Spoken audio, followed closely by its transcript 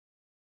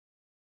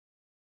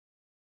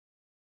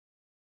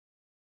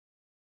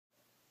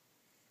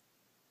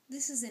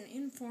This is an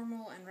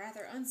informal and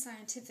rather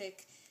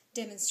unscientific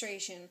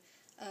demonstration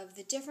of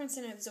the difference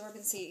in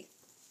absorbency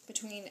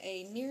between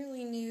a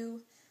nearly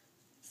new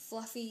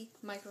fluffy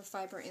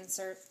microfiber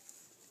insert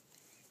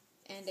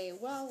and a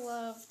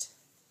well-loved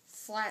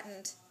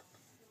flattened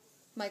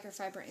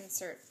microfiber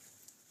insert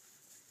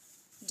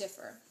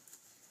differ.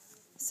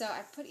 So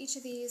I put each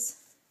of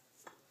these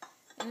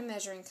in a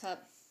measuring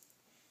cup,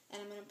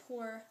 and I'm going to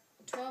pour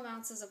 12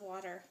 ounces of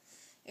water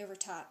over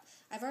top.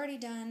 I've already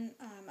done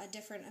a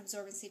different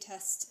absorbency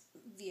test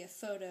via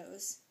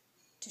photos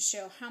to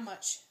show how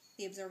much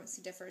the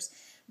absorbency differs,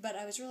 but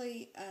I was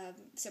really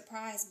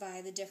surprised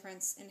by the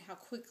difference in how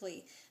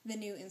quickly the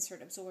new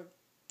insert absorbed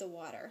the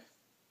water.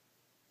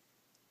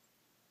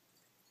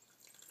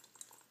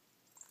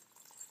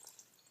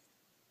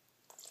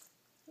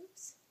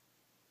 Oops.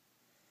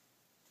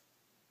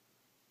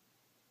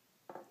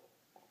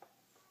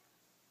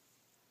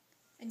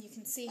 And you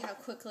can see how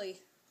quickly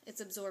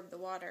it's absorbed the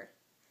water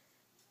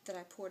that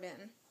I poured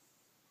in.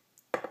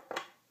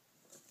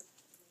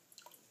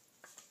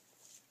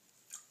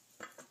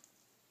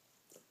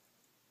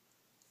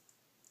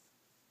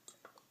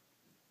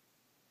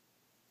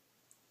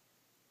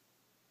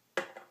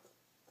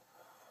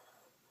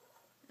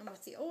 And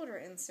with the older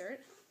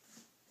insert,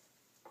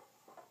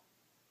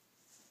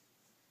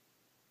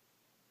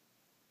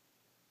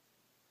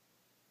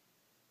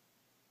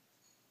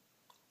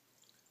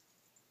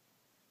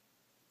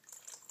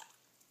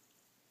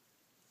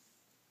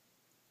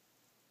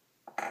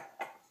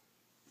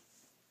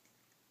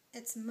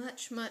 it's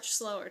much, much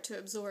slower to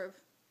absorb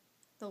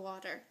the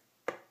water.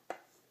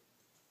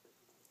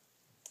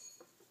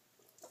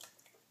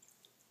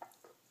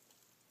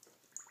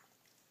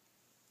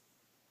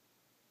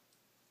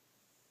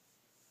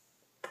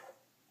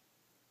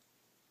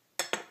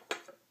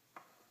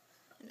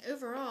 And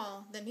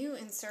overall, the new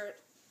insert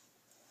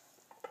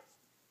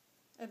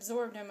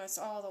absorbed almost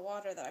all the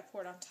water that I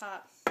poured on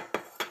top,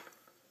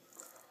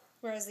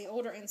 whereas the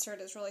older insert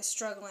is really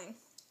struggling.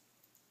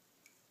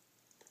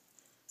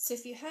 So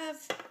if you have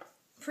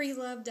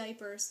pre-loved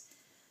diapers,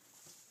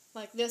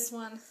 like this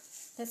one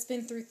that's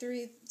been through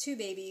two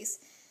babies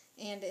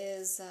and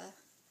is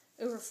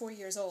over 4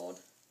 years old,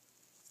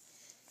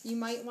 you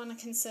might want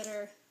to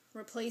consider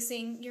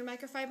replacing your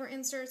microfiber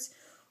inserts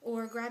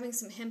or grabbing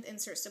some hemp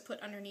inserts to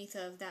put underneath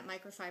of that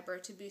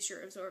microfiber to boost your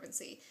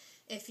absorbency.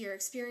 If you're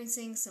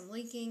experiencing some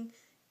leaking,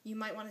 you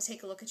might want to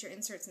take a look at your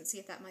inserts and see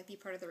if that might be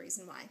part of the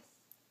reason why.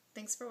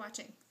 Thanks for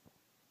watching.